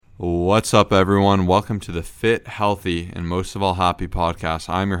What's up, everyone? Welcome to the Fit, Healthy, and most of all happy podcast.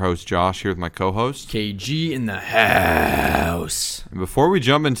 I'm your host, Josh, here with my co-host, KG in the house. And before we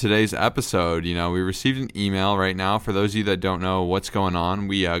jump in today's episode, we received an email right now. For those of you that don't know what's going on,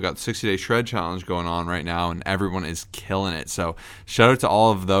 we got the 60-day shred challenge going on right now, and everyone is killing it. So shout out to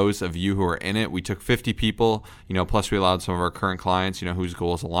all of those of you who are in it. We took 50 people, plus we allowed some of our current clients, whose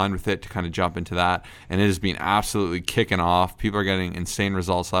goals aligned with it to kind of jump into that. And it has been absolutely kicking off. People are getting insane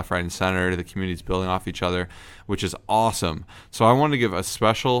results left, right, and center. The community's building off each other, which is awesome. So I want to give a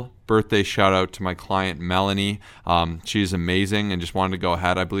special birthday shout out to my client Melanie. She is amazing, and just wanted to go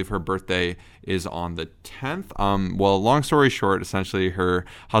ahead. I believe her birthday is on the 10th. Long story short, essentially her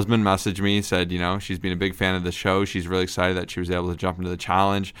husband messaged me, said, she's been a big fan of the show. She's really excited that she was able to jump into the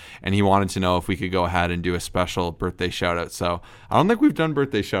challenge, and he wanted to know if we could go ahead and do a special birthday shout out. So I don't think we've done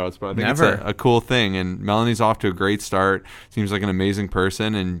birthday shout outs, but I think it's a cool thing. And Melanie's off to a great start. Seems like an amazing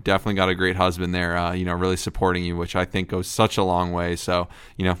person, and definitely got a great husband there, really supporting you, which I think goes such a long way. So,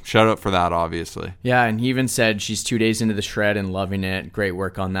 shout out for that, obviously. Yeah, and he even said she's 2 days into the shred and loving it. Great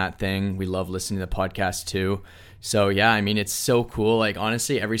work on that thing. We love listening to the podcast too. So yeah, it's so cool. Like,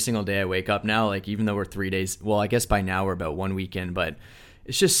 honestly, every single day I wake up now, like, even though we're 3 days, well, I guess by now we're about 1 weekend, but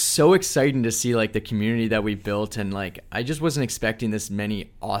it's just so exciting to see like the community that we built. And like, I just wasn't expecting this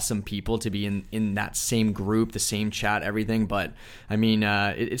many awesome people to be in that same group, the same chat, everything. But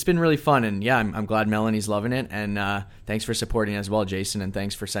it's been really fun. And yeah, I'm glad Melanie's loving it. And thanks for supporting as well, Jason. And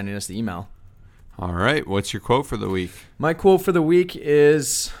thanks for sending us the email. All right. What's your quote for the week? My quote for the week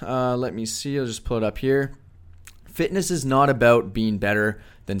is, let me see. I'll just pull it up here. Fitness is not about being better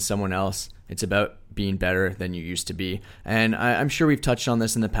than someone else. It's about being better than you used to be. And I'm sure we've touched on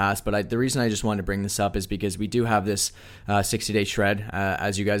this in the past, but the reason I just wanted to bring this up is because we do have this 60-day shred,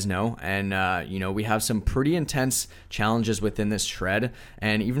 as you guys know. And, we have some pretty intense challenges within this shred.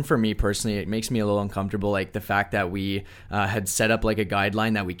 And even for me personally, it makes me a little uncomfortable. Like the fact that we had set up like a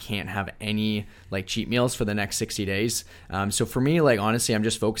guideline that we can't have any like cheat meals for the next 60 days. So for me, like, honestly, I'm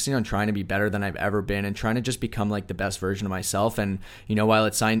just focusing on trying to be better than I've ever been and trying to just become like the best version of myself. And, while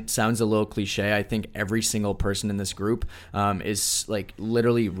it sounds a little cliche, I think every single person in this group is like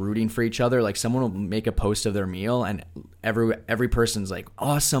literally rooting for each other. Like, someone will make a post of their meal and every person's like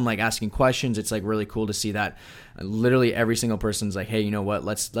awesome, like asking questions. It's like really cool to see that literally every single person's like, hey, you know what,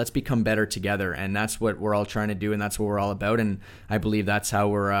 let's become better together. And that's what we're all trying to do, and that's what we're all about. And I believe that's how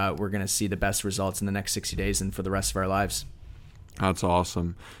we're going to see the best results in the next 60 days and for the rest of our lives. That's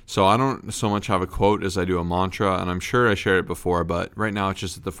awesome. So I don't so much have a quote as I do a mantra, and I'm sure I shared it before, but right now it's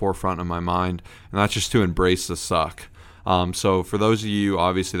just at the forefront of my mind, and that's just to embrace the suck. So for those of you,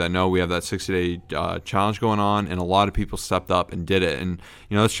 obviously, that know, we have that 60-day challenge going on, and a lot of people stepped up and did it. And,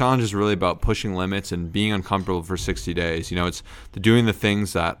 this challenge is really about pushing limits and being uncomfortable for 60 days. It's doing the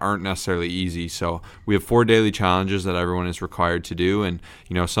things that aren't necessarily easy. So we have 4 daily challenges that everyone is required to do. And,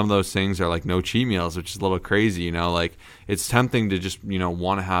 some of those things are like no cheat meals, which is a little crazy, like it's tempting to just,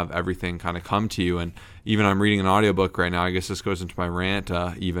 want to have everything kind of come to you. And even I'm reading an audiobook right now. I guess this goes into my rant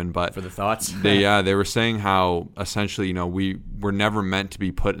but for the thoughts. They were saying how essentially, we were never meant to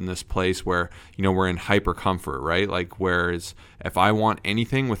be put in this place where, we're in hyper comfort, right? Like, whereas if I want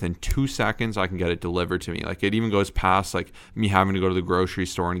anything within 2 seconds, I can get it delivered to me. Like, it even goes past like me having to go to the grocery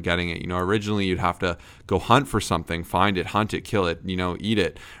store and getting it. Originally you'd have to go hunt for something, find it, hunt it, kill it, eat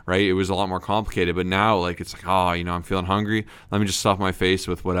it, right? It was a lot more complicated. But now, like, it's like, I'm feeling hungry. Let me just stuff my face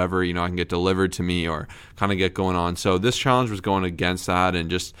with whatever, I can get delivered to me, or kind of get going on. So this challenge was going against that. And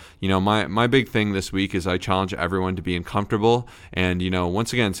just, my big thing this week is I challenge everyone to be uncomfortable. And,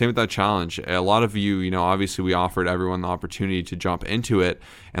 once again, same with that challenge. A lot of you, obviously we offered everyone the opportunity to jump into it,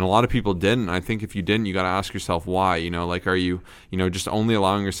 and a lot of people didn't. I think if you didn't, you got to ask yourself why. Like, are you, just only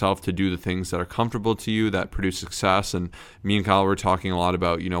allowing yourself to do the things that are comfortable to you, that produce success? And me and Kyle were talking a lot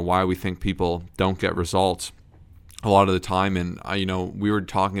about, why we think people don't get results a lot of the time. And we were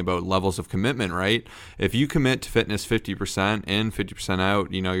talking about levels of commitment, right? If you commit to fitness 50% in, 50%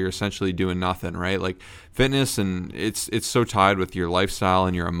 out, you're essentially doing nothing, right? Like, fitness, and it's so tied with your lifestyle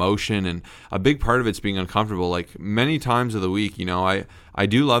and your emotion, and a big part of it's being uncomfortable. Like, many times of the week, I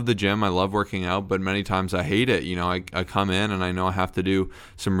do love the gym. I love working out, but many times I hate it. I come in and I know I have to do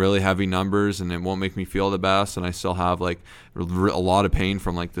some really heavy numbers, and it won't make me feel the best. And I still have like a lot of pain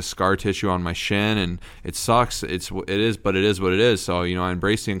from like the scar tissue on my shin, and it sucks. It is what it is. So, I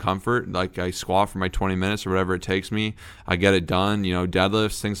embrace the uncomfort. Like, I squat for my 20 minutes or whatever it takes me. I get it done,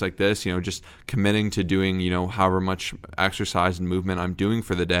 deadlifts, things like this, just committing to doing, however much exercise and movement I'm doing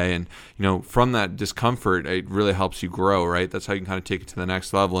for the day. And, from that discomfort, it really helps you grow, right? That's how you can kind of take it to the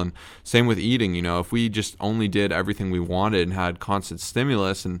next level. And same with eating, if we just only did everything we wanted and had constant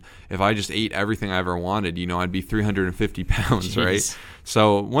stimulus, and if I just ate everything I ever wanted, I'd be 350 pounds, Jeez. right?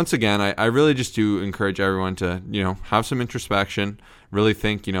 So once again, I really just do encourage everyone to, have some introspection, really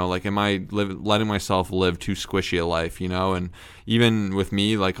think, am I letting myself live too squishy a life, and even with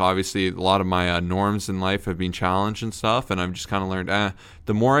me, obviously a lot of my norms in life have been challenged and stuff, and I've just kind of learned,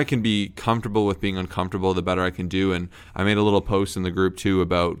 the more I can be comfortable with being uncomfortable, the better I can do. And I made a little post in the group too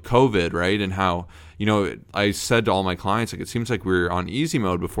about COVID, right? And how, I said to all my clients, it seems like we were on easy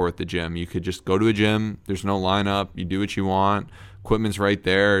mode before at the gym. You could just go to a gym, there's no lineup, you do what you want. Equipment's right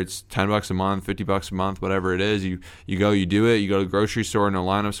there. It's $10 a month, $50 a month, whatever it is. You go, you do it. You go to the grocery store, no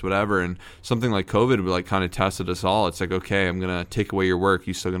lineups, whatever. And something like COVID would kind of tested us all. It's like, okay, I'm gonna take away your work.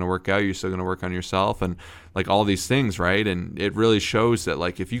 You still gonna work out? You're still gonna work on yourself, and all these things, right? And it really shows that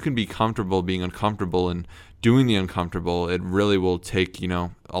if you can be comfortable being uncomfortable and doing the uncomfortable, it really will take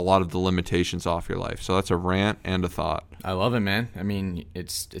a lot of the limitations off your life. So that's a rant and a thought. I love it, man. I mean,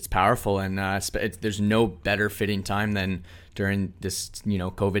 it's powerful, and there's no better fitting time than during this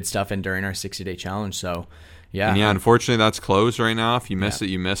COVID stuff and during our 60-day challenge. So yeah. And unfortunately that's closed right now. If you missed it,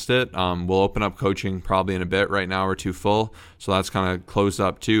 you missed it. We'll open up coaching probably in a bit. Right now we're too full, so that's kind of closed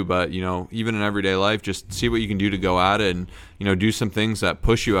up too. But even in everyday life, just see what you can do to go at it, and do some things that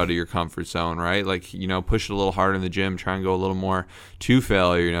push you out of your comfort zone, right? Push it a little harder in the gym, try and go a little more to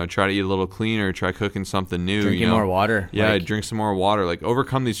failure, try to eat a little cleaner, try cooking something new, drinking more water. Yeah, drink some more water,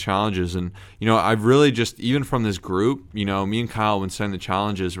 overcome these challenges. And I've really just, even from this group, me and Kyle, when setting the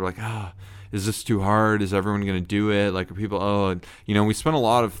challenges, we're is this too hard? Is everyone going to do it? Are people, we spent a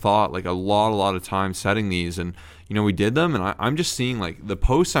lot of thought, a lot of time setting these, and we did them, and I'm just seeing the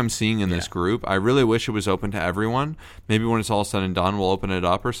posts I'm seeing in this group. I really wish it was open to everyone. Maybe when it's all said and done, we'll open it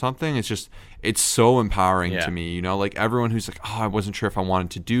up or something. It's so empowering to me, everyone who's I wasn't sure if I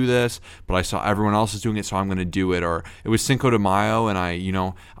wanted to do this, but I saw everyone else is doing it, so I'm going to do it. Or it was Cinco de Mayo, and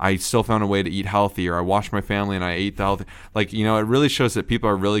I still found a way to eat healthy, or I watched my family and I ate the healthy. It really shows that people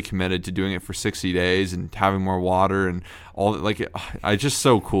are really committed to doing it for 60 days and having more water and all. It's just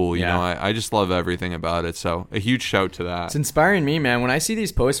so cool, you know. I just love everything about it. So a huge shout to that. It's inspiring me, man. When I see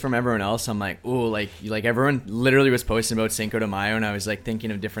these posts from everyone else, I'm ooh, everyone literally was posting about Cinco de Mayo, and I was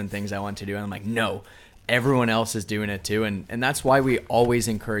thinking of different things I want to do, and I'm no, everyone else is doing it too. And that's why we always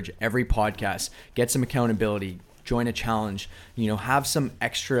encourage every podcast, get some accountability, join a challenge, have some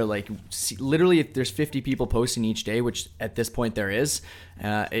extra, literally if there's 50 people posting each day, which at this point there is,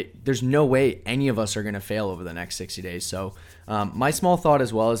 there's no way any of us are going to fail over the next 60 days. So my small thought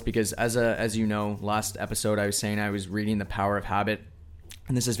as well is because as last episode I was saying I was reading The Power of Habit.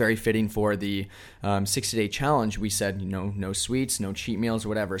 And this is very fitting for the 60-day challenge. We said, no sweets, no cheat meals,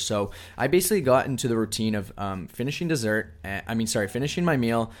 whatever. So I basically got into the routine of finishing my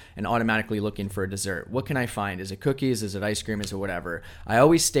meal and automatically looking for a dessert. What can I find? Is it cookies? Is it ice cream? Is it whatever? I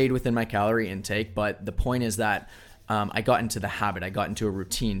always stayed within my calorie intake, but the point is that I got into the habit. I got into a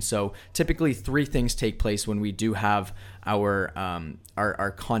routine. So typically 3 things take place when we do have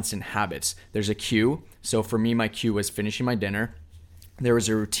our constant habits. There's a cue. So for me, my cue was finishing my dinner. There was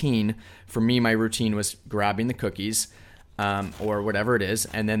a routine. For me, my routine was grabbing the cookies or whatever it is.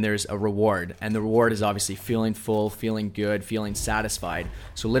 And then there's a reward. And the reward is obviously feeling full, feeling good, feeling satisfied.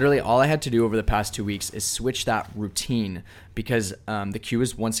 So literally all I had to do over the past 2 weeks is switch that routine because the cue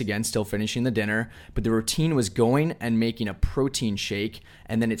is once again still finishing the dinner, but the routine was going and making a protein shake,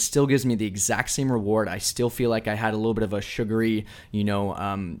 and then it still gives me the exact same reward. I still feel like I had a little bit of a sugary,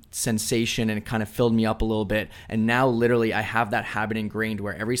 sensation, and it kind of filled me up a little bit. And now literally I have that habit ingrained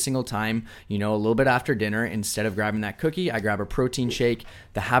where every single time, a little bit after dinner, instead of grabbing that cookie, I grab a protein shake.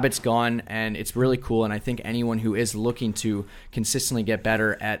 The habit's gone, and it's really cool. And I think anyone who is looking to consistently get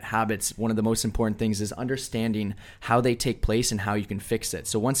better at habits, one of the most important things is understanding how they take place and how you can fix it.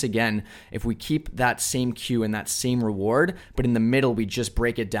 So once again, if we keep that same cue and that same reward, but in the middle we just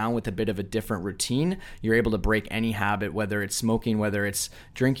break it down with a bit of a different routine, you're able to break any habit, whether it's smoking, whether it's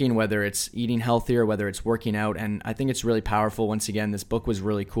drinking, whether it's eating healthier, whether it's working out. And I think it's really powerful. Once again, this book was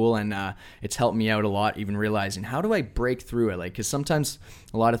really cool, and it's helped me out a lot, even realizing how do I break through it? Because sometimes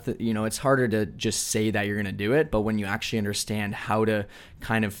a lot of it's harder to just say that you're going to do it, but when you actually understand how to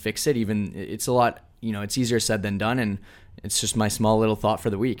kind of fix it, even it's a lot, it's easier said than done. And it's just my small little thought for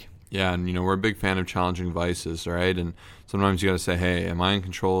the week. Yeah, and we're a big fan of challenging vices, right? And sometimes you got to say, hey, am I in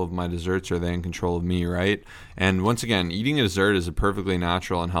control of my desserts, or are they in control of me, right? And once again, eating a dessert is a perfectly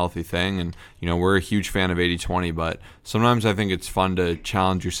natural and healthy thing, and we're a huge fan of 80-20, but sometimes I think it's fun to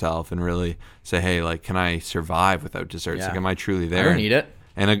challenge yourself and really say, hey, can I survive without desserts? Yeah. Am I truly there? I don't eat it.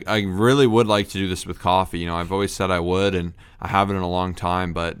 And I really would like to do this with coffee. You know, I've always said I would, and I haven't in a long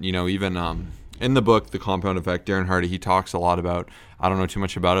time. But, you know, even in the book, The Compound Effect, Darren Hardy, he talks a lot about, I don't know too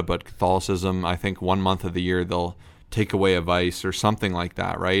much about it, but Catholicism, I think 1 month of the year they'll take away a vice or something like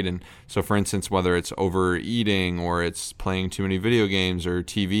that, right? And so, for instance, whether it's overeating or it's playing too many video games or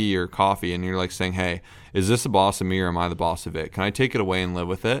TV or coffee, and you're like saying, hey, is this the boss of me or am I the boss of it? Can I take it away and live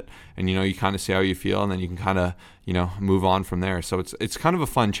with it? And, you know, you kind of see how you feel, and then you can kind of, you know, move on from there. So it's kind of a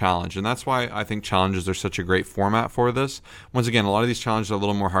fun challenge, and that's why I think challenges are such a great format for this. Once again, a lot of these challenges are a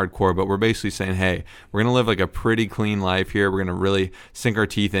little more hardcore, but we're basically saying, hey, we're going to live like a pretty clean life here. We're going to really sink our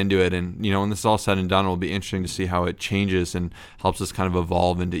teeth into it, and, you know, when this is all said and done, it'll be interesting to see how it changes and helps us kind of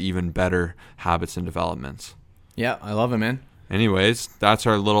evolve into even better habits and developments. Yeah, I love it, man. Anyways, that's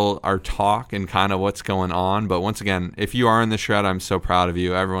our talk and kind of what's going on. But once again, if you are in the shred, I'm so proud of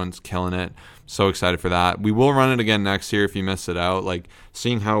you. Everyone's killing it. So excited for that. We will run it again next year if you missed it out. Like,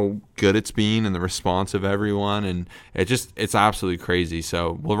 seeing how good it's been and the response of everyone, and it's absolutely crazy.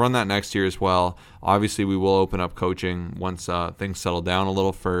 So we'll run that next year as well. Obviously, we will open up coaching once things settle down a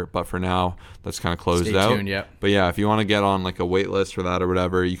little. But for now, that's kind of closed Stay out. tuned, yep. But yeah, if you want to get on like a wait list for that or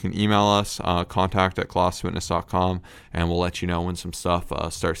whatever, you can email us, contact@ColossFitness.com, and we'll let you know when some stuff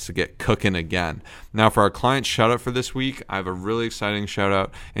starts to get cooking again. Now, for our client shout out for this week, I have a really exciting shout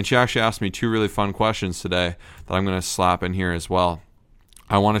out, and she actually asked me 2 really fun questions today that I'm going to slap in here as well.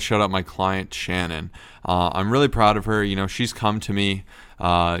 I want to shout out my client, Shannon. I'm really proud of her. You know, she's come to me,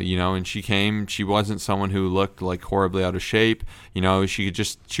 you know, and she wasn't someone who looked like horribly out of shape. You know, she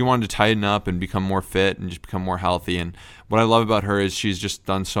wanted to tighten up and become more fit and just become more healthy. And what I love about her is she's just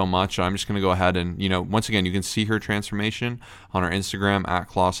done so much. I'm just going to go ahead and, you know, once again, you can see her transformation on our Instagram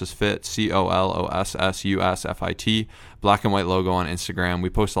 @ColossusFit, ColossusFit, black and white logo on Instagram. We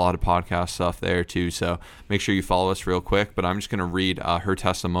post a lot of podcast stuff there too, so make sure you follow us real quick. But I'm just going to read her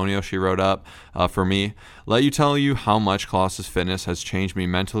testimonial she wrote up for me. Let you tell you how much Colossus Fitness has changed me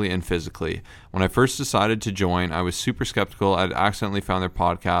mentally and physically. When I first decided to join, I was super skeptical. I'd accidentally found their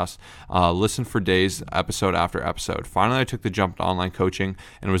podcast, listened for days, episode after episode. Finally, I took the jump to online coaching,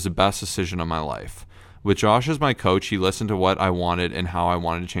 and it was the best decision of my life. With Josh as my coach, he listened to what I wanted and how I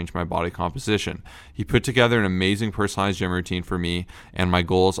wanted to change my body composition. He put together an amazing personalized gym routine for me and my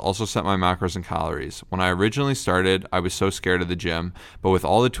goals, also set my macros and calories. When I originally started, I was so scared of the gym, but with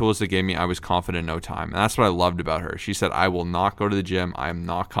all the tools they gave me, I was confident in no time. And that's what I loved about her. She said, I will not go to the gym. I am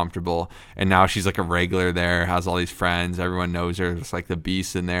not comfortable. And now she's like a regular there, has all these friends. Everyone knows her. It's like the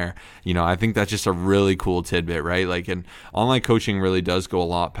beast in there. You know, I think that's just a really cool tidbit, right? Like, and online coaching really does go a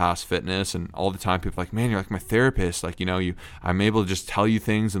lot past fitness, and all the time people are like, man, you're like my therapist. Like, you know, I'm able to just tell you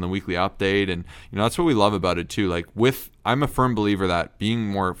things in the weekly update. And, you know, that's what we love about it too. Like, I'm a firm believer that being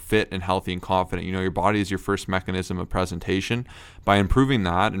more fit and healthy and confident, you know, your body is your first mechanism of presentation. By improving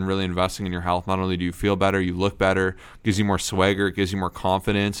that and really investing in your health, not only do you feel better, you look better, gives you more swagger, it gives you more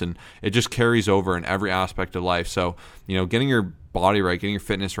confidence, and it just carries over in every aspect of life. So, you know, getting your body right, getting your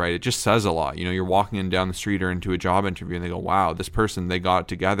fitness right, it just says a lot. You know, you're walking in down the street or into a job interview and they go, wow, this person, they got it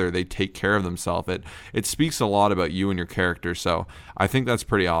together, they take care of themselves. It speaks a lot about you and your character. So I think that's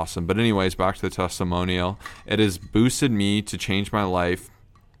pretty awesome. But anyways, back to the testimonial. It has boosted me to change my life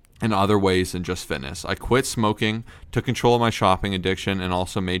in other ways than just fitness. I quit smoking, took control of my shopping addiction, and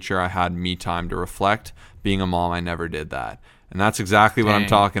also made sure I had me time to reflect. Being a mom, I never did that. And that's exactly what I'm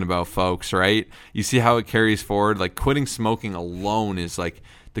talking about, folks, right? You see how it carries forward? Like, quitting smoking alone is like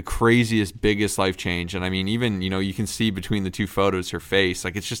the craziest, biggest life change. And I mean, even, you know, you can see between the 2 photos, her face,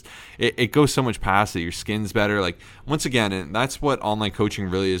 like, it's just, it goes so much past it. Your skin's better. Like, once again, and that's what online coaching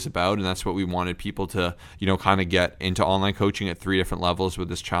really is about. And that's what we wanted people to, you know, kind of get into online coaching at 3 different levels with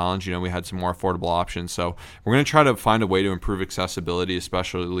this challenge. You know, we had some more affordable options. So we're going to try to find a way to improve accessibility,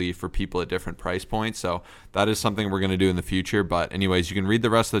 especially for people at different price points. So that is something we're going to do in the future. But anyways, you can read the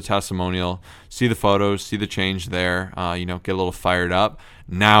rest of the testimonial, see the photos, see the change there, you know, get a little fired up.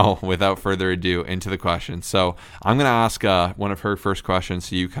 Now, without further ado, into the questions. So I'm going to ask one of her first questions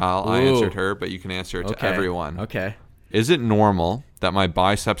to you, Kyle. I answered her, but you can answer it to everyone. Okay. Is it normal that my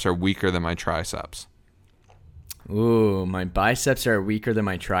biceps are weaker than my triceps? Ooh, my biceps are weaker than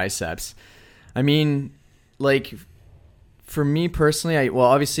my triceps. I mean, like, for me personally,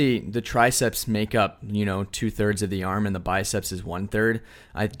 obviously the triceps make up, you know, 2/3 of the arm and the biceps is 1/3.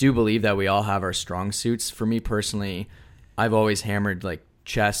 I do believe that we all have our strong suits. For me personally, I've always hammered like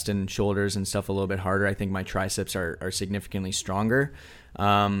chest and shoulders and stuff a little bit harder. I think my triceps are significantly stronger.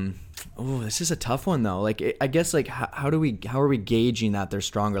 This is a tough one though. Like, I guess, like, how are we gauging that they're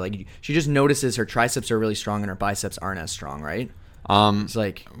stronger? Like, she just notices her triceps are really strong and her biceps aren't as strong, right? It's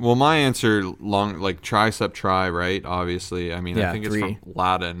like, Well, my answer like tricep try, right? Obviously, I mean, Yeah, I think 3. it's from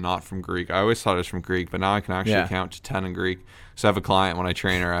Latin, not from Greek. I always thought it was from Greek, but now I can actually Yeah. count to 10 in Greek. So I have a client when I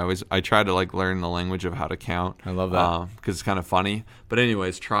train her. I try to like learn the language of how to count. I love that. Because it's kind of funny. But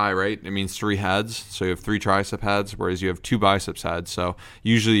anyways, try, right? It means 3 heads. So you have 3 tricep heads, whereas you have 2 biceps heads. So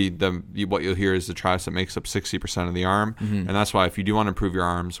usually what you'll hear is the tricep makes up 60% of the arm. And that's why if you do want to improve your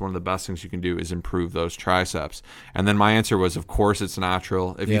arms, one of the best things you can do is improve those triceps. And then my answer was, of course, it's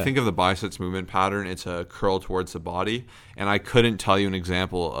natural. If you Yeah. think of the biceps movement pattern, it's a curl towards the body. And I couldn't tell you an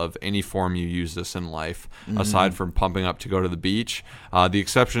example of any form you use this in life, aside from pumping up to go to the beach. The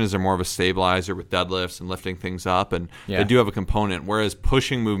exception is they're more of a stabilizer with deadlifts and lifting things up, and Yeah. they do have a component. Whereas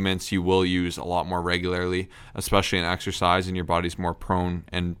pushing movements you will use a lot more regularly, especially in exercise, and your body's more prone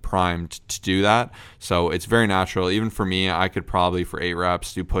and primed to do that. So it's very natural. Even for me, I could probably for 8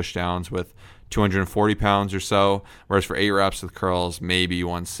 reps do push downs with 240 pounds or so, whereas for 8 reps with curls, maybe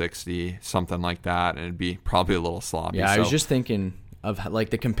 160, something like that, and it'd be probably a little sloppy. Yeah, I was just thinking of like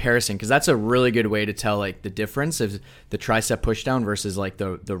the comparison, because that's a really good way to tell like the difference of the tricep push down versus like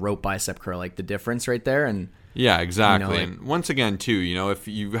the rope bicep curl, like the difference right there. And Yeah, exactly. like- And once again, too, if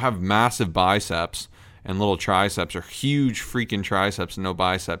you have massive biceps and little triceps, or huge freaking triceps and no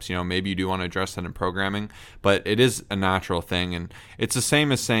biceps, maybe you do want to address that in programming, but it is a natural thing. And it's the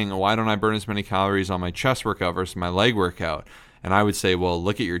same as saying, why don't I burn as many calories on my chest workout versus my leg workout? And I would say, well,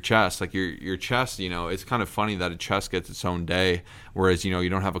 look at your chest. Like your chest, it's kind of funny that a chest gets its own day, whereas, you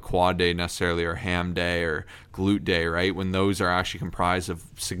don't have a quad day necessarily, or ham day or glute day, right? When those are actually comprised of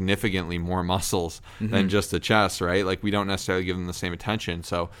significantly more muscles than just the chest, right? Like we don't necessarily give them the same attention.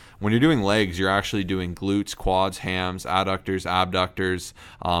 So when you're doing legs, you're actually doing glutes, quads, hams, adductors, abductors,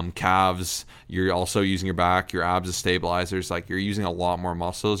 calves. You're also using your back, your abs as stabilizers. Like you're using a lot more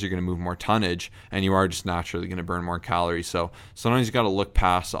muscles. You're going to move more tonnage, and you are just naturally going to burn more calories. So sometimes you got to look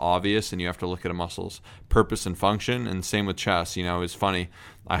past the obvious, and you have to look at a muscle's purpose and function. And same with chest. It's funny.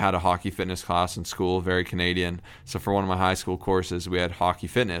 I had a hockey fitness class in school, very Canadian. So for one of my high school courses, we had hockey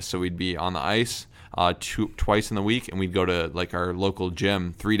fitness. So we'd be on the ice twice in the week, and we'd go to like our local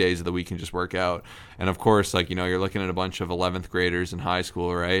gym 3 days of the week and just work out. And of course, like you're looking at a bunch of 11th graders in high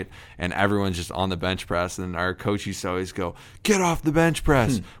school, right? And everyone's just on the bench press, and our coach used to always go, "Get off the bench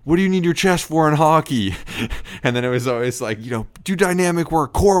press! What do you need your chest for in hockey?" And then it was always like, do dynamic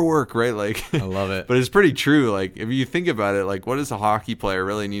work, core work, right? Like I love it. But it's pretty true. Like if you think about it, like what does a hockey player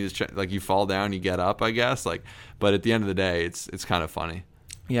really need? Is like you fall down, you get up, I guess. Like, but at the end of the day, it's kind of funny.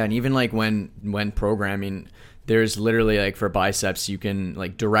 Yeah, and even like when programming, there's literally like for biceps, you can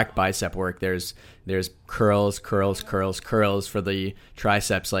like direct bicep work. There's curls for the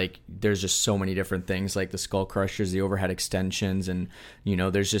triceps. Like there's just so many different things, like the skull crushers, the overhead extensions, and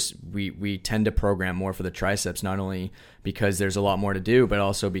there's just we tend to program more for the triceps, not only because there's a lot more to do, but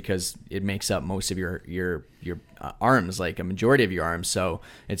also because it makes up most of your arms, like a majority of your arms. So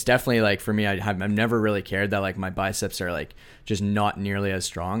it's definitely like for me, I've never really cared that like my biceps are like just not nearly as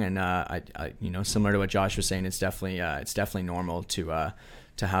strong, and I similar to what Josh was saying, it's definitely normal to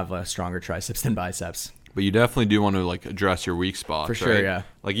have stronger triceps than biceps. But you definitely do want to like address your weak spots. For sure, right? yeah.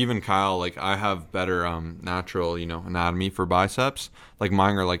 Like even Kyle, like I have better natural, anatomy for biceps. Like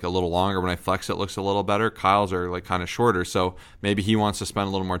mine are like a little longer. When I flex, it looks a little better. Kyle's are like kind of shorter, so maybe he wants to spend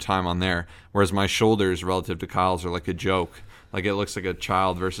a little more time on there. Whereas my shoulders relative to Kyle's are like a joke. Like it looks like a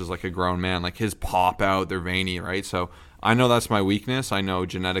child versus like a grown man. Like his pop out, they're veiny, right? So I know that's my weakness. I know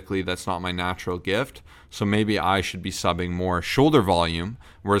genetically that's not my natural gift. So maybe I should be subbing more shoulder volume,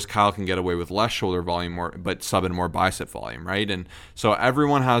 whereas Kyle can get away with less shoulder volume, but subbing more bicep volume, right? And so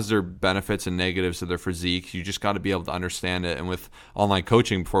everyone has their benefits and negatives of their physique. You just got to be able to understand it. And with online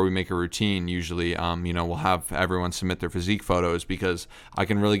coaching, before we make a routine, usually, we'll have everyone submit their physique photos, because I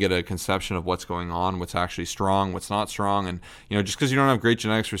can really get a conception of what's going on, what's actually strong, what's not strong. And, just because you don't have great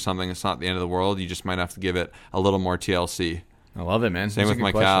genetics for something, it's not the end of the world. You just might have to give it a little more TLC. I love it, man. Same That's with a good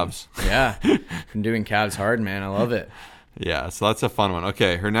my question. calves. Yeah, been doing calves hard, man. I love it. Yeah, so that's a fun one.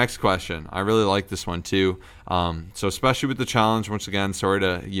 Okay, her next question. I really like this one too. So especially with the challenge, once again, sorry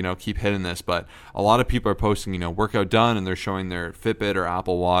to keep hitting this, but a lot of people are posting workout done, and they're showing their Fitbit or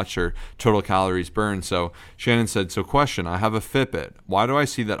Apple Watch or total calories burned. So Shannon said, so question, I have a Fitbit. Why do I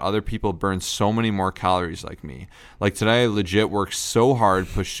see that other people burn so many more calories like me? Like today, I legit worked so hard,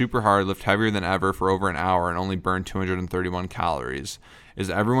 pushed super hard, lift heavier than ever for over an hour, and only burned 231 calories. Is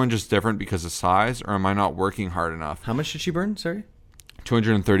everyone just different because of size, or am I not working hard enough? How much did she burn? Sorry.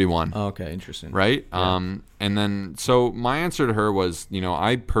 231. Oh, okay, interesting. Right? Yeah. And then, so my answer to her was,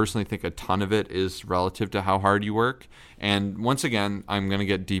 I personally think a ton of it is relative to how hard you work. And once again, I'm going to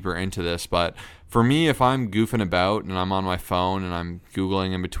get deeper into this, but for me, if I'm goofing about and I'm on my phone and I'm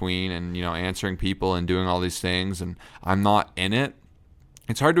Googling in between and, answering people and doing all these things and I'm not in it,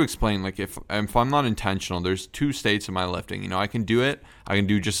 it's hard to explain. Like if I'm not intentional, there's two states of my lifting. I can do it. I can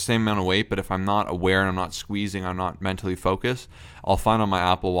do just the same amount of weight, but if I'm not aware and I'm not squeezing, I'm not mentally focused, I'll find on my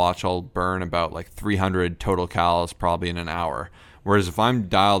Apple Watch I'll burn about like 300 total calories probably in an hour. Whereas if I'm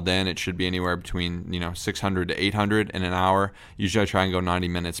dialed in, it should be anywhere between 600 to 800 in an hour. Usually I try and go 90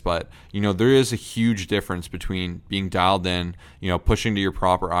 minutes, but there is a huge difference between being dialed in, pushing to your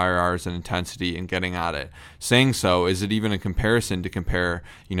proper IRRs and intensity and getting at it. Saying so, is it even a comparison to compare,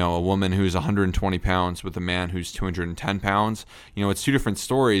 a woman who's 120 pounds with a man who's 210 pounds? It's two different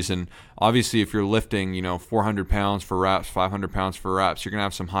stories. And obviously if you're lifting, 400 pounds for reps, 500 pounds for reps, you're going to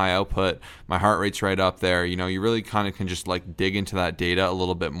have some high output. My heart rate's right up there. You really kind of can just like dig into that data a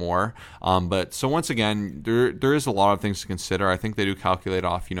little bit more. But so once again, there is a lot of things to consider. I think they do calculate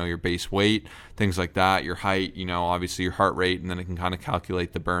off, your base weight, things like that, your height, obviously your heart rate, and then it can kind of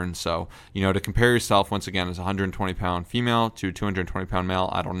calculate the burn. So, to compare yourself once again as a 120 pound female to a 220 pound male,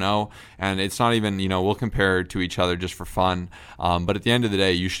 I don't know. And it's not even, we'll compare to each other just for fun. But at the end of the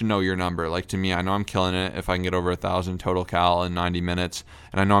day, you should know your number. Like to me, I know I'm killing it if I can get over 1,000 total cal in 90 minutes.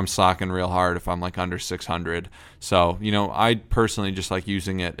 And I know I'm slacking real hard if I'm like under 600. So, I personally just like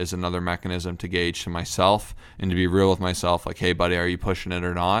using it as another mechanism to gauge to myself and to be real with myself. Like, hey, buddy, are you pushing it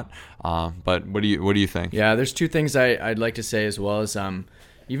or not? But what do you think? Yeah, there's two things I'd like to say as well as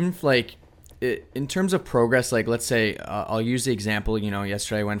even if, like in terms of progress, like let's say I'll use the example,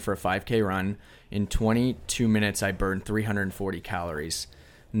 yesterday I went for a 5K run. In 22 minutes, I burned 340 calories.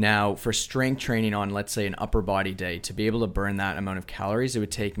 Now, for strength training on, let's say, an upper body day, to be able to burn that amount of calories, it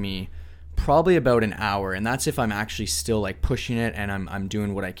would take me probably about an hour, and that's if I'm actually still like pushing it and I'm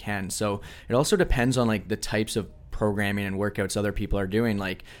doing what I can. So it also depends on like the types of programming and workouts other people are doing.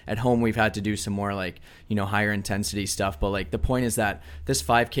 Like at home, we've had to do some more like higher intensity stuff, but like the point is that this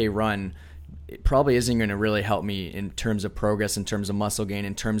 5K run, it probably isn't going to really help me in terms of progress, in terms of muscle gain,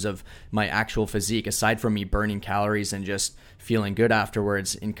 in terms of my actual physique, aside from me burning calories and just feeling good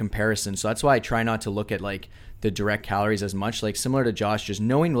afterwards in comparison. So that's why I try not to look at like the direct calories as much, like similar to Josh, just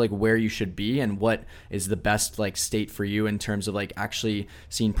knowing like where you should be and what is the best like state for you in terms of like actually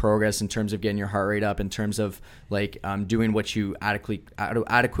seeing progress, in terms of getting your heart rate up, in terms of like doing what you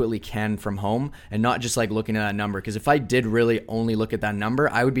adequately can from home, and not just like looking at that number. Because if I did really only look at that number,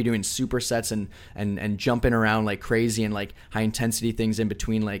 I would be doing supersets and jumping around like crazy and like high intensity things in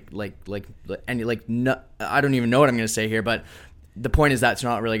between, I don't even know what I'm going to say here, but the point is that it's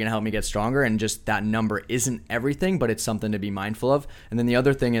not really going to help me get stronger, and just that number isn't everything, but it's something to be mindful of. And then the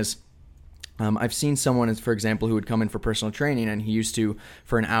other thing is, I've seen someone, for example, who would come in for personal training, and he used to,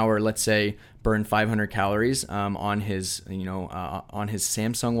 for an hour, let's say, burn 500 calories on his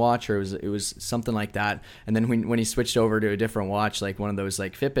Samsung watch, or it was something like that. And then when he switched over to a different watch, like one of those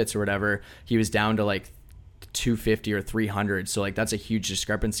like Fitbits or whatever, he was down to like 250 or 300. So like that's a huge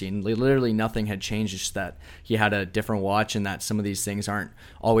discrepancy, and literally nothing had changed. It's just that he had a different watch, and that some of these things aren't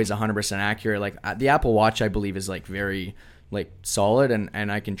always 100% accurate. Like the Apple Watch, I believe, is like very like solid,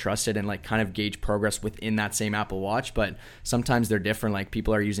 and I can trust it and like kind of gauge progress within that same Apple Watch. But sometimes they're different. Like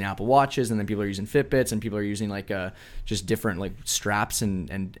people are using Apple Watches, and then people are using Fitbits, and people are using like just different like straps,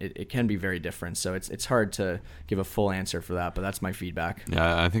 and it can be very different. So it's hard to give a full answer for that, but that's my feedback.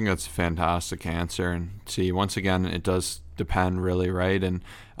 Yeah, I think that's a fantastic answer. And see, once again, it does depend really, right? And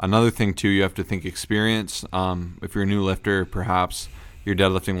another thing too, you have to think experience. If you're a new lifter, perhaps you're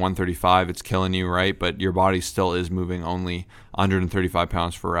deadlifting 135, it's killing you, right? But your body still is moving only 135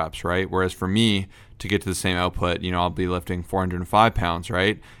 pounds for reps, right? Whereas for me, to get to the same output, I'll be lifting 405 pounds,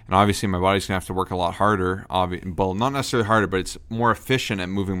 right? And obviously my body's going to have to work a lot harder. Well, not necessarily harder, but it's more efficient at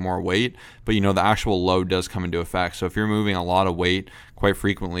moving more weight. But, the actual load does come into effect. So if you're moving a lot of weight quite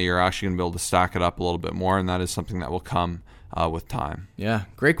frequently, you're actually going to be able to stack it up a little bit more. And that is something that will come with time. Yeah,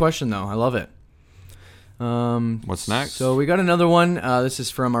 great question, though. I love it. What's next? So we got another one. This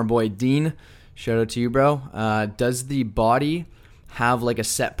is from our boy Dean. Shout out to you, bro. Does the body have like a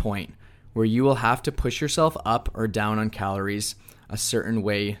set point where you will have to push yourself up or down on calories a certain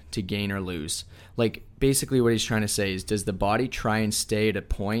way to gain or lose? Like basically what he's trying to say is, does the body try and stay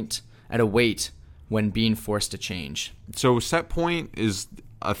at a weight when being forced to change? So set point is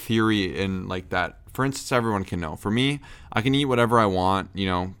a theory in like that. For instance, everyone can know. For me, I can eat whatever I want,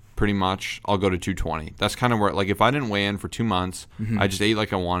 pretty much I'll go to 220. That's kind of where, like, if I didn't weigh in for 2 months, I just ate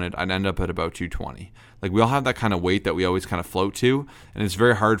like I wanted, I'd end up at about 220. Like, we all have that kind of weight that we always kind of float to, and it's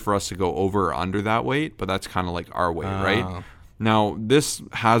very hard for us to go over or under that weight, but that's kind of like our weight, right? Now, this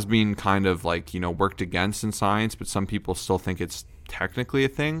has been kind of like, worked against in science, but some people still think it's technically a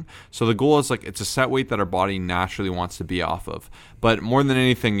thing. So the goal is like it's a set weight that our body naturally wants to be off of. But more than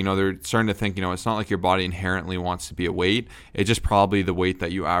anything, they're starting to think, it's not like your body inherently wants to be a weight. It's just probably the weight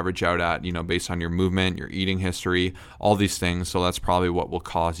that you average out at, based on your movement, your eating history, all these things. So that's probably what will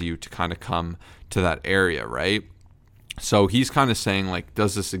cause you to kind of come to that area, right? So he's kind of saying, like,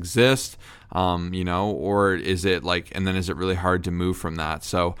 does this exist? Or is it like, and then is it really hard to move from that?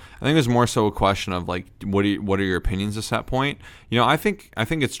 So I think there's more so a question of like, what are your opinions at that point? I think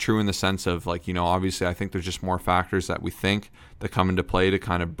it's true in the sense of like, obviously I think there's just more factors that we think that come into play to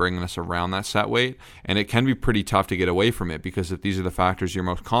kind of bring us around that set weight. And it can be pretty tough to get away from it because if these are the factors you're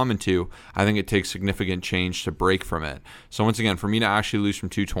most common to, I think it takes significant change to break from it. So once again, for me to actually lose from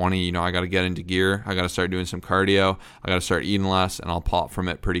 220, I got to get into gear. I got to start doing some cardio. I got to start eating less and I'll pop from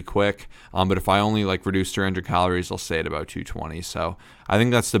it pretty quick. But if I only like reduce 300 calories, I'll stay at about 220. So I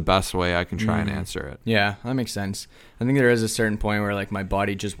think that's the best way I can try and answer it. Yeah, that makes sense. I think there is a certain point where like my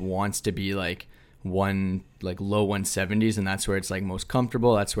body just wants to be like low 170s, and that's where it's like most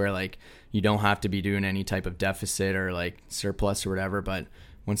comfortable. That's where like you don't have to be doing any type of deficit or like surplus or whatever. But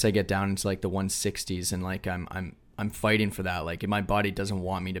once I get down into like the 160s and like I'm fighting for that, like my body doesn't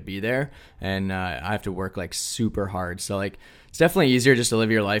want me to be there, and I have to work like super hard. So like it's definitely easier just to live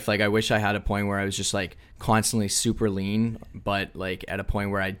your life. Like I wish I had a point where I was just like constantly super lean, but like at a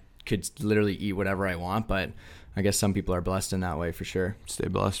point where I could literally eat whatever I want. But I guess some people are blessed in that way for sure. Stay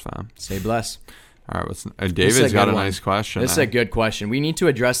blessed, fam. Stay blessed. All right, David's got a nice question. This is a good question. We need to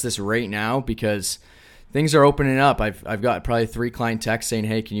address this right now because things are opening up. I've got probably 3 client texts saying,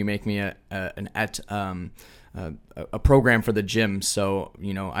 "Hey, can you make me a program for the gym?" So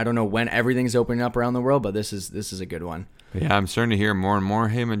I don't know when everything's opening up around the world, but this is a good one. Yeah, I'm starting to hear more and more.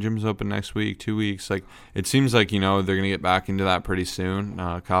 Hey, my gym's open next week, 2 weeks. Like it seems like they're gonna get back into that pretty soon.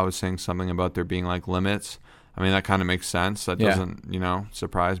 Kyle was saying something about there being like limits. I mean, that kind of makes sense. That doesn't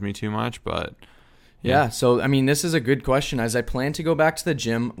surprise me too much, but. Yeah, so I mean, this is a good question. As I plan to go back to the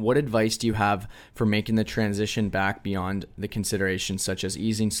gym, what advice do you have for making the transition back beyond the considerations such as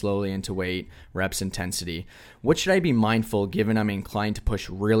easing slowly into weight, reps, intensity? What should I be mindful given I'm inclined to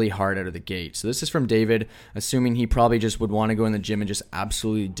push really hard out of the gate? So this is from David, assuming he probably just would want to go in the gym and just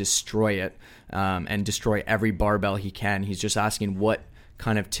absolutely destroy it and destroy every barbell he can. He's just asking what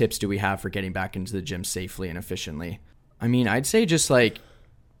kind of tips do we have for getting back into the gym safely and efficiently? I mean, I'd say just like,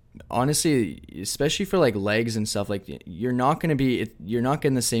 honestly, especially for like legs and stuff, like you're not getting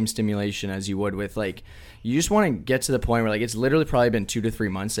the same stimulation as you would with like, you just want to get to the point where like it's literally probably been 2 to 3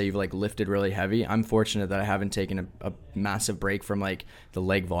 months that you've like lifted really heavy. I'm fortunate that I haven't taken a massive break from like the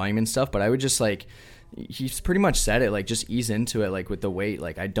leg volume and stuff, but I would just like, he's pretty much said it, like just ease into it, like with the weight.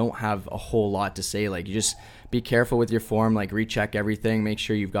 Like I don't have a whole lot to say. Like you just be careful with your form, like recheck everything, make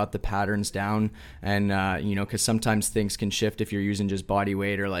sure you've got the patterns down, and because sometimes things can shift if you're using just body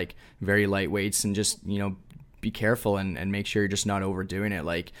weight or like very light weights, and just be careful and make sure you're just not overdoing it.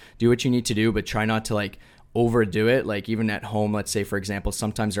 Like do what you need to do, but try not to like overdo it. Like even at home, let's say for example,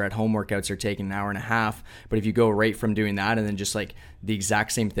 sometimes our at home workouts are taking an hour and a half, but if you go right from doing that and then just like the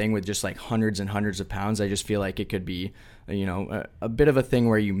exact same thing with just like hundreds and hundreds of pounds, I just feel like it could be a bit of a thing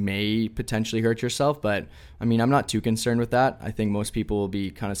where you may potentially hurt yourself. But I mean, I'm not too concerned with that. I think most people will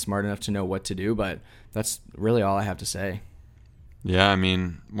be kind of smart enough to know what to do, but that's really all I have to say. Yeah, I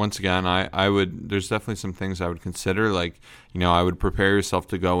mean, once again, I would, there's definitely some things I would consider, like, I would prepare yourself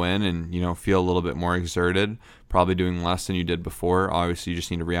to go in and, feel a little bit more exerted, probably doing less than you did before. Obviously, you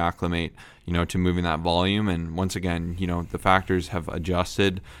just need to reacclimate, to moving that volume. And once again, the factors have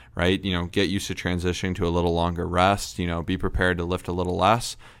adjusted, right? Get used to transitioning to a little longer rest, be prepared to lift a little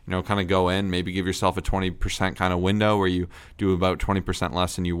less, kind of go in, maybe give yourself a 20% kind of window where you do about 20%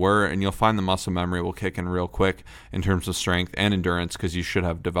 less than you were, and you'll find the muscle memory will kick in real quick in terms of strength and endurance, because you should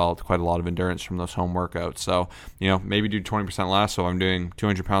have developed quite a lot of endurance from those home workouts. So, maybe do 20% less. So I'm doing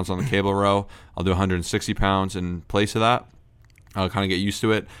 200 pounds on the cable row. I'll do 160 pounds in place of that. I'll kind of get used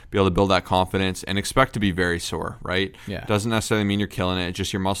to it, be able to build that confidence, and expect to be very sore, right? Yeah. Doesn't necessarily mean you're killing it. It's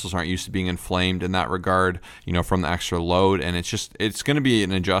just your muscles aren't used to being inflamed in that regard, from the extra load. And it's going to be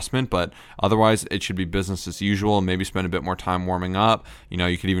an adjustment, but otherwise it should be business as usual. Maybe spend a bit more time warming up.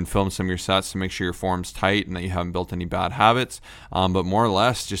 You could even film some of your sets to make sure your form's tight and that you haven't built any bad habits. But more or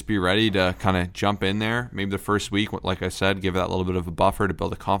less, just be ready to kind of jump in there. Maybe the first week, like I said, give that little bit of a buffer to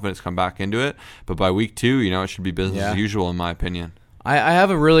build the confidence, come back into it. But by week 2, it should be business as usual, in my opinion. I have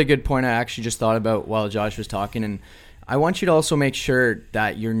a really good point I actually just thought about while Josh was talking, and I want you to also make sure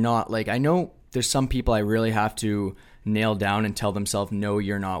that you're not like, I know there's some people I really have to nail down and tell themselves, no,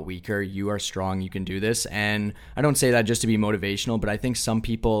 you're not weaker, you are strong, you can do this. And I don't say that just to be motivational, but I think some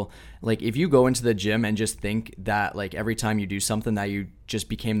people, like if you go into the gym and just think that like every time you do something that you just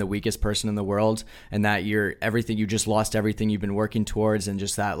became the weakest person in the world, and that you just lost everything you've been working towards, and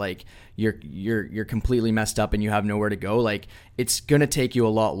just that like you're completely messed up and you have nowhere to go, like it's going to take you a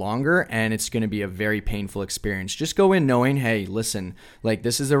lot longer and it's going to be a very painful experience. Just go in knowing, hey, listen, like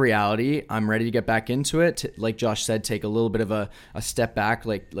this is a reality. I'm ready to get back into it. Like Josh said, take a little bit of a step back,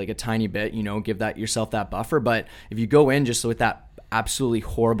 like a tiny bit, give that yourself that buffer. But if you go in just with that absolutely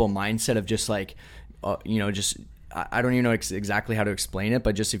horrible mindset of just like, just I don't even know exactly how to explain it,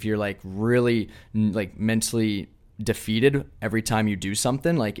 but just if you're like really like mentally defeated every time you do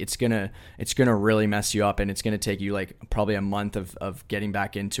something, like it's gonna really mess you up, and it's gonna take you like probably a month of getting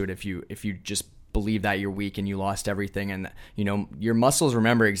back into it if you just believe that you're weak and you lost everything, and your muscles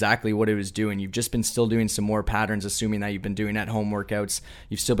remember exactly what it was doing. You've just been still doing some more patterns, assuming that you've been doing at home workouts.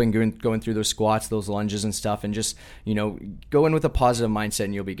 You've still been going through those squats, those lunges and stuff, and just go in with a positive mindset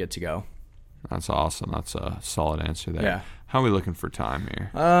and you'll be good to go. That's awesome. That's a solid answer there. Yeah. How are we looking for time here?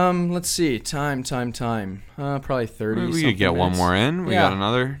 Let's see. Time. Probably 30. We could get minutes. one more in. We got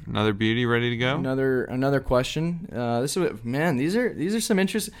another beauty ready to go. Another question. These are some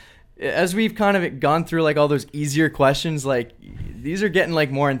interest. As we've kind of gone through like all those easier questions, like these are getting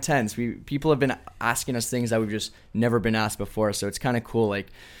like more intense. People have been asking us things that we've just never been asked before, so it's kind of cool. Like,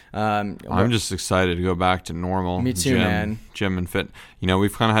 I'm just excited to go back to normal. Me too, man. Gym and fit.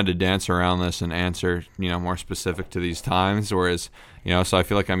 We've kind of had to dance around this and answer, more specific to these times. Whereas, so I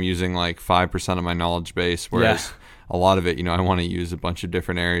feel like I'm using like 5% of my knowledge base, whereas a lot of it, I want to use a bunch of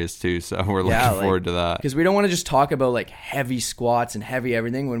different areas too. So we're looking forward to that. Because we don't want to just talk about like heavy squats and heavy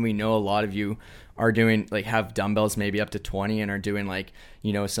everything when we know a lot of you are doing like have dumbbells maybe up to 20 and are doing like,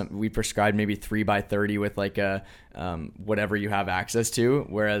 we prescribed maybe 3x30 with like a whatever you have access to.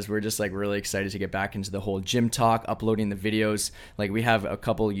 Whereas we're just like really excited to get back into the whole gym talk, uploading the videos. Like we have a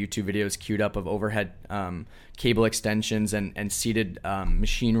couple YouTube videos queued up of overhead cable extensions and seated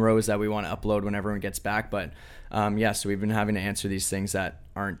machine rows that we want to upload when everyone gets back. But so we've been having to answer these things that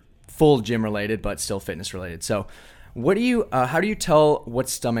aren't full gym related, but still fitness related. So how do you tell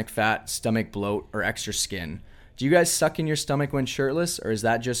what's stomach fat, stomach bloat, or extra skin? Do you guys suck in your stomach when shirtless, or is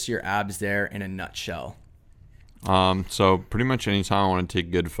that just your abs there in a nutshell? So pretty much anytime I want to take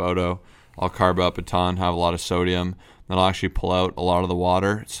a good photo, I'll carb up a ton, have a lot of sodium, then I'll actually pull out a lot of the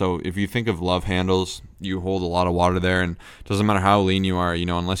water. So if you think of love handles, you hold a lot of water there, and it doesn't matter how lean you are,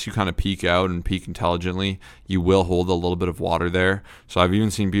 unless you kind of peak out and peak intelligently, you will hold a little bit of water there. So I've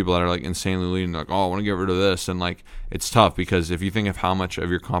even seen people that are like insanely lean, like, oh, I want to get rid of this. And like, it's tough because if you think of how much of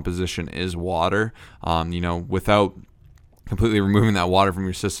your composition is water, without completely removing that water from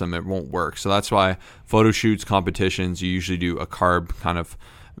your system, it won't work. So that's why photo shoots, competitions, you usually do a carb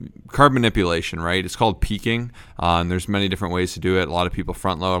manipulation, right? It's called peaking, and there's many different ways to do it. A lot of people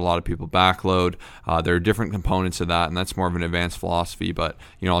front load, a lot of people back load. There are different components of that, and that's more of an advanced philosophy. But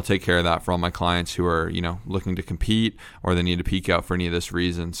I'll take care of that for all my clients who are looking to compete or they need to peak out for any of this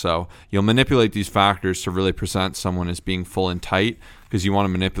reason. So you'll manipulate these factors to really present someone as being full and tight, because you want to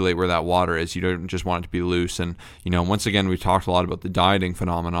manipulate where that water is. You don't just want it to be loose. And, once again, we've talked a lot about the dieting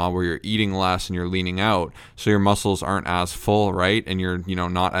phenomenon where you're eating less and you're leaning out, so your muscles aren't as full, right? And you're,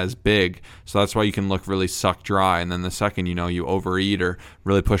 not as big. So that's why you can look really sucked dry. And then the second, you overeat or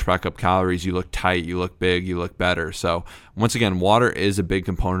really push back up calories, you look tight, you look big, you look better. So once again, water is a big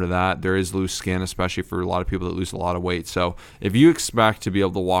component of that. There is loose skin, especially for a lot of people that lose a lot of weight. So if you expect to be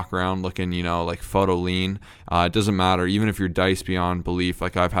able to walk around looking, like photo lean, it doesn't matter. Even if you're diced beyond belief,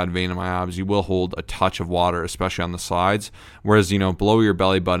 like I've had vein in my abs, you will hold a touch of water, especially on the sides. Whereas, below your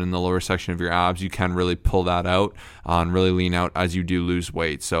belly button, the lower section of your abs, you can really pull that out and really lean out as you do lose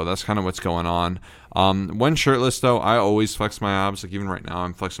weight. So that's kind of what's going on. When shirtless, though, I always flex my abs. Like even right now,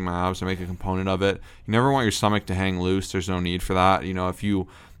 I'm flexing my abs. I make a component of it. You never want your stomach to hang loose. There's no need for that. If you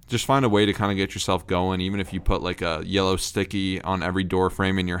just find a way to kind of get yourself going, even if you put like a yellow sticky on every door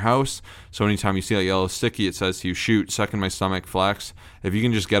frame in your house. So anytime you see that yellow sticky, it says to you, shoot, second my stomach, flex. If you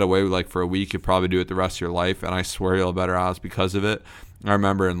can just get away with like for a week, you'll probably do it the rest of your life. And I swear you'll have better abs because of it. I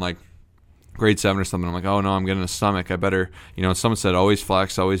remember in like grade 7 or something. I'm like, oh no, I'm getting a stomach. I better, someone said always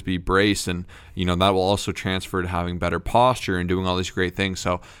flex, always be braced. And, that will also transfer to having better posture and doing all these great things.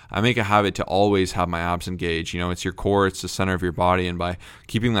 So I make a habit to always have my abs engaged. It's your core, it's the center of your body. And by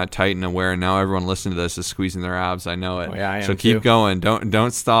keeping that tight and aware, and now everyone listening to this is squeezing their abs. I know it. Oh, yeah, I am so keep too. going.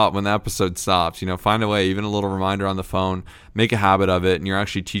 Don't stop when the episode stops. Find a way, even a little reminder on the phone, make a habit of it. And you're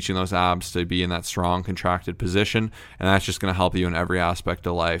actually teaching those abs to be in that strong contracted position. And that's just going to help you in every aspect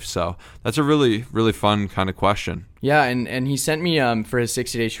of life. So that's a really, really fun kind of question. Yeah, and he sent me for his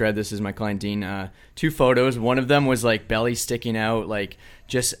 60-day shred, this is my client Dean, 2 photos. One of them was like belly sticking out, like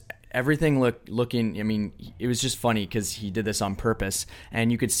just everything looking, I mean, it was just funny because he did this on purpose,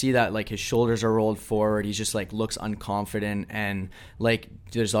 and you could see that like his shoulders are rolled forward. He's just like looks unconfident, and like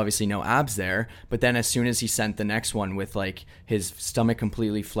there's obviously no abs there. But then as soon as he sent the next one with like his stomach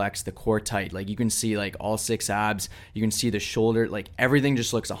completely flexed, the core tight, like you can see like all 6 abs, you can see the shoulder, like everything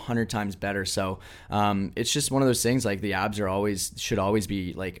just looks 100 times better. So it's just one of those things, like the abs should always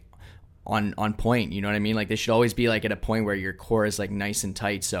be like on point, you know what I mean? Like they should always be like at a point where your core is like nice and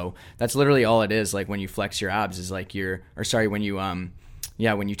tight. So that's literally all it is. Like when you flex your abs is like when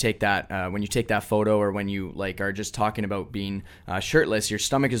you take that photo, or when you like are just talking about being shirtless, your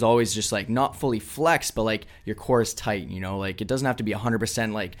stomach is always just like not fully flexed, but like your core is tight, like it doesn't have to be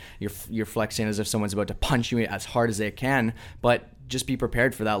 100% like you're flexing as if someone's about to punch you as hard as they can, but just be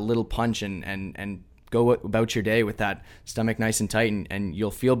prepared for that little punch and go about your day with that stomach nice and tight, and you'll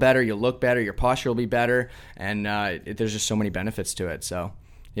feel better, you'll look better, your posture will be better, and there's just so many benefits to it. So,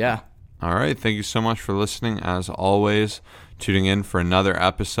 yeah. All right. Thank you so much for listening. As always, tuning in for another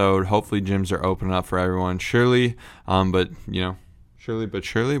episode. Hopefully gyms are opening up for everyone. Surely, but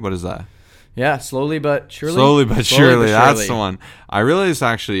surely, what is that? Yeah, slowly but surely. Slowly but surely. That's the one. I realized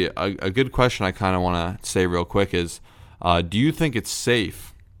actually a good question I kind of want to say real quick is, do you think it's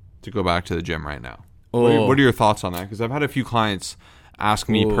safe to go back to the gym right now? What are your thoughts on that? Because I've had a few clients ask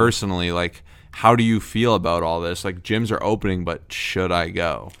me personally, like, how do you feel about all this? Like, gyms are opening, but should I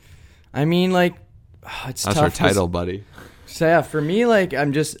go? I mean, like, it's That's tough. our title, buddy. So, yeah, for me, like,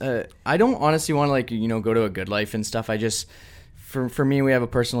 I'm just, I don't honestly want to, like, go to a Good Life and stuff. I just, for me, we have a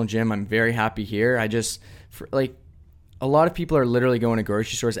personal gym. I'm very happy here. Like, a lot of people are literally going to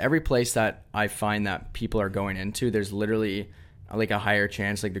grocery stores. Every place that I find that people are going into, there's literally like a higher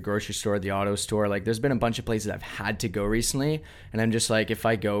chance, like the grocery store, the auto store. Like there's been a bunch of places I've had to go recently, and I'm just like, if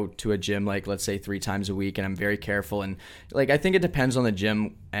I go to a gym like let's say 3 times a week and I'm very careful, and like I think it depends on the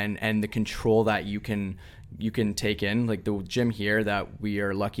gym and the control that you can take in. Like the gym here that we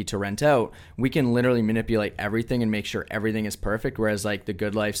are lucky to rent out, we can literally manipulate everything and make sure everything is perfect, whereas like the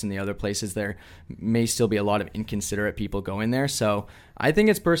Good Lifes and the other places, there may still be a lot of inconsiderate people going there. So I think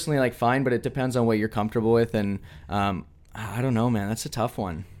it's personally like fine, but it depends on what you're comfortable with, and I don't know, man. That's a tough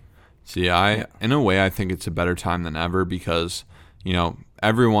one. See, in a way, I think it's a better time than ever because,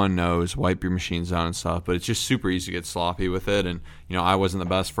 everyone knows wipe your machines down and stuff, but it's just super easy to get sloppy with it. And, I wasn't the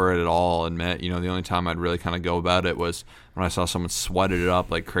best for it at all, I'll admit. The only time I'd really kind of go about it was when I saw someone sweated it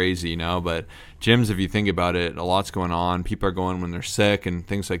up like crazy, But gyms, if you think about it, a lot's going on. People are going when they're sick and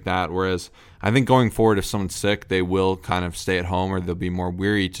things like that. Whereas I think going forward, if someone's sick, they will kind of stay at home, or they'll be more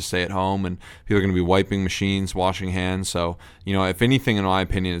weary to stay at home, and people are going to be wiping machines, washing hands. So, if anything, in my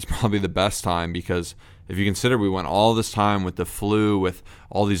opinion, it's probably the best time, because if you consider we went all this time with the flu, with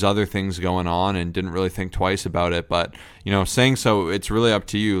all these other things going on, and didn't really think twice about it. But, saying so, it's really up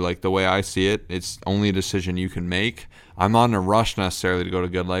to you. Like the way I see it, it's only a decision you can make. I'm not in a rush necessarily to go to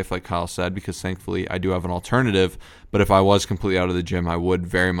Good Life, like Kyle said, because thankfully I do have an alternative. But if I was completely out of the gym, I would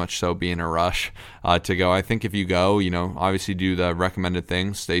very much so be in a rush to go. I think if you go, obviously do the recommended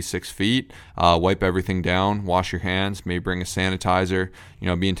things, stay 6 feet, wipe everything down, wash your hands, maybe bring a sanitizer,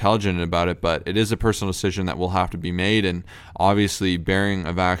 be intelligent about it. But it is a personal decision that will have to be made. And obviously bearing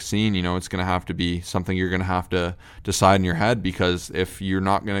a vaccine, it's going to have to be something you're going to have to decide in your head, because if you're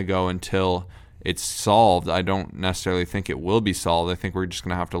not going to go until it's solved, I don't necessarily think it will be solved. I think we're just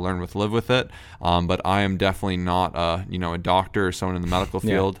going to have to learn to live with it. But I am definitely not a doctor or someone in the medical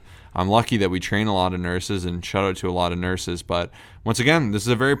field. Yeah. I'm lucky that we train a lot of nurses, and shout out to a lot of nurses. But once again, this is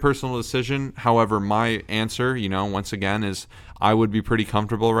a very personal decision. However, my answer, once again, is I would be pretty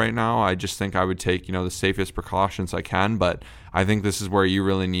comfortable right now. I just think I would take, the safest precautions I can. But I think this is where you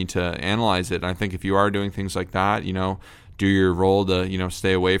really need to analyze it. And I think if you are doing things like that, do your role to,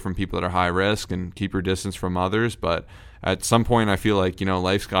 stay away from people that are high risk and keep your distance from others. But at some point, I feel like,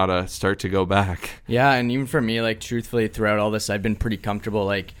 life's got to start to go back. Yeah, and even for me, like, truthfully, throughout all this, I've been pretty comfortable,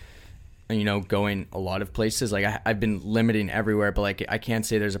 like, going a lot of places. Like, I've been limiting everywhere, but, like, I can't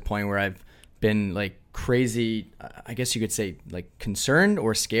say there's a point where I've been like crazy, I guess you could say like concerned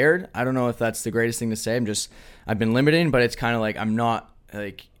or scared. I don't know if that's the greatest thing to say. I've been limiting, but it's kind of like I'm not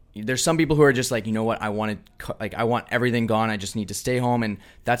like, there's some people who are just like, you know what, I want everything gone. I just need to stay home, and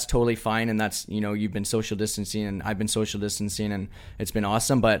that's totally fine. And that's, you've been social distancing and I've been social distancing, and it's been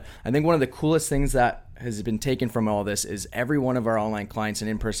awesome. But I think one of the coolest things that has been taken from all this is every one of our online clients and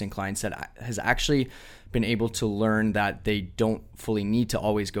in-person clients that has actually been able to learn that they don't fully need to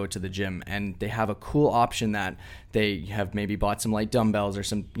always go to the gym, and they have a cool option that they have maybe bought some light dumbbells or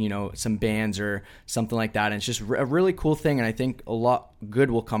some bands or something like that. And it's just a really cool thing. And I think a lot good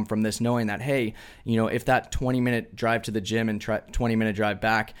will come from this, knowing that, hey, if that 20-minute drive to the gym and 20-minute drive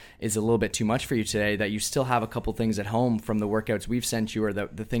back is a little bit too much for you today, that you still have a couple things at home from the workouts we've sent you or the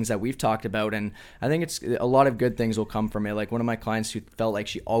things that we've talked about. And I think it's a lot of good things will come from it. Like one of my clients who felt like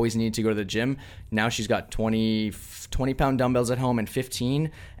she always needed to go to the gym, now she's got 20-pound dumbbells at home and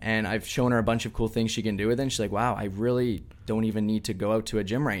 15, and I've shown her a bunch of cool things she can do with it, and she's like, wow, I really don't even need to go out to a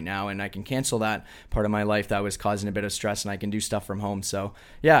gym right now, and I can cancel that part of my life that was causing a bit of stress, and I can do stuff from home. So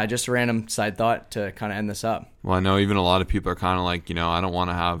yeah, just a random side thought to kind of end this up. Well, I know even a lot of people are kind of like, I don't want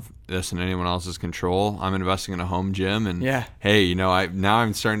to have this in anyone else's control. I'm investing in a home gym, and hey,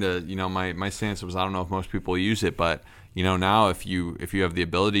 I'm starting to, my stance was, I don't know if most people use it, but now if you have the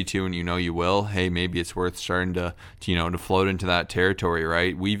ability to, and you will, hey, maybe it's worth starting to float into that territory,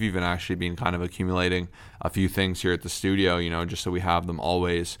 right? We've even actually been kind of accumulating a few things here at the studio, just so we have them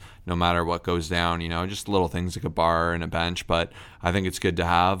always, no matter what goes down, just little things like a bar and a bench, but I think it's good to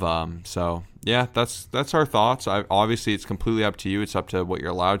have. So yeah, that's our thoughts. Obviously it's completely up to you. It's up to what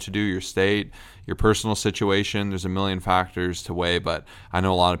you're allowed to do, your state, your personal situation. There's a million factors to weigh, but I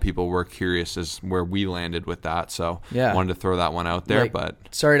know a lot of people were curious as where we landed with that. So yeah, wanted to throw that one out there. But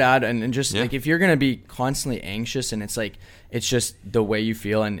sorry to add, and just like, if you're going to be constantly anxious and it's like, it's just the way you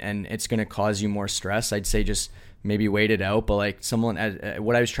feel and it's going to cause you more stress, I'd say just maybe wait it out. But like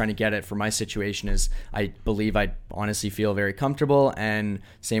what I was trying to get at for my situation is, I believe I honestly feel very comfortable, and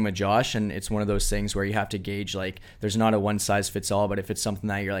same with Josh. And it's one of those things where you have to gauge, like, there's not a one size fits all, but if it's something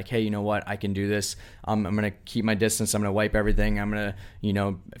that you're like, hey, you know what, I can do this. I'm going to keep my distance. I'm going to wipe everything. I'm going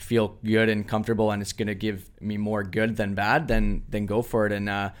to, feel good and comfortable, and it's going to give me more good than bad, then go for it.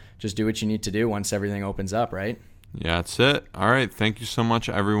 And just do what you need to do once everything opens up, right? Yeah, that's it. All right. Thank you so much,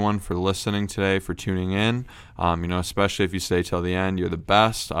 everyone, for listening today, for tuning in. Especially if you stay till the end, you're the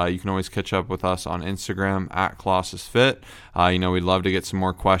best. You can always catch up with us on Instagram at ColossusFit. We'd love to get some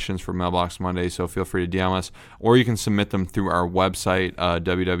more questions for Mailbox Monday, so feel free to DM us, or you can submit them through our website,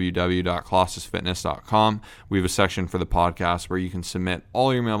 www.colossusfitness.com. We have a section for the podcast where you can submit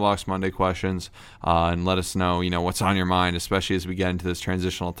all your Mailbox Monday questions and let us know, what's on your mind, especially as we get into this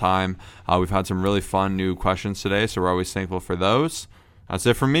transitional time. We've had some really fun new questions today, so we're always thankful for those. That's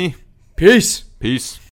it from me. Peace.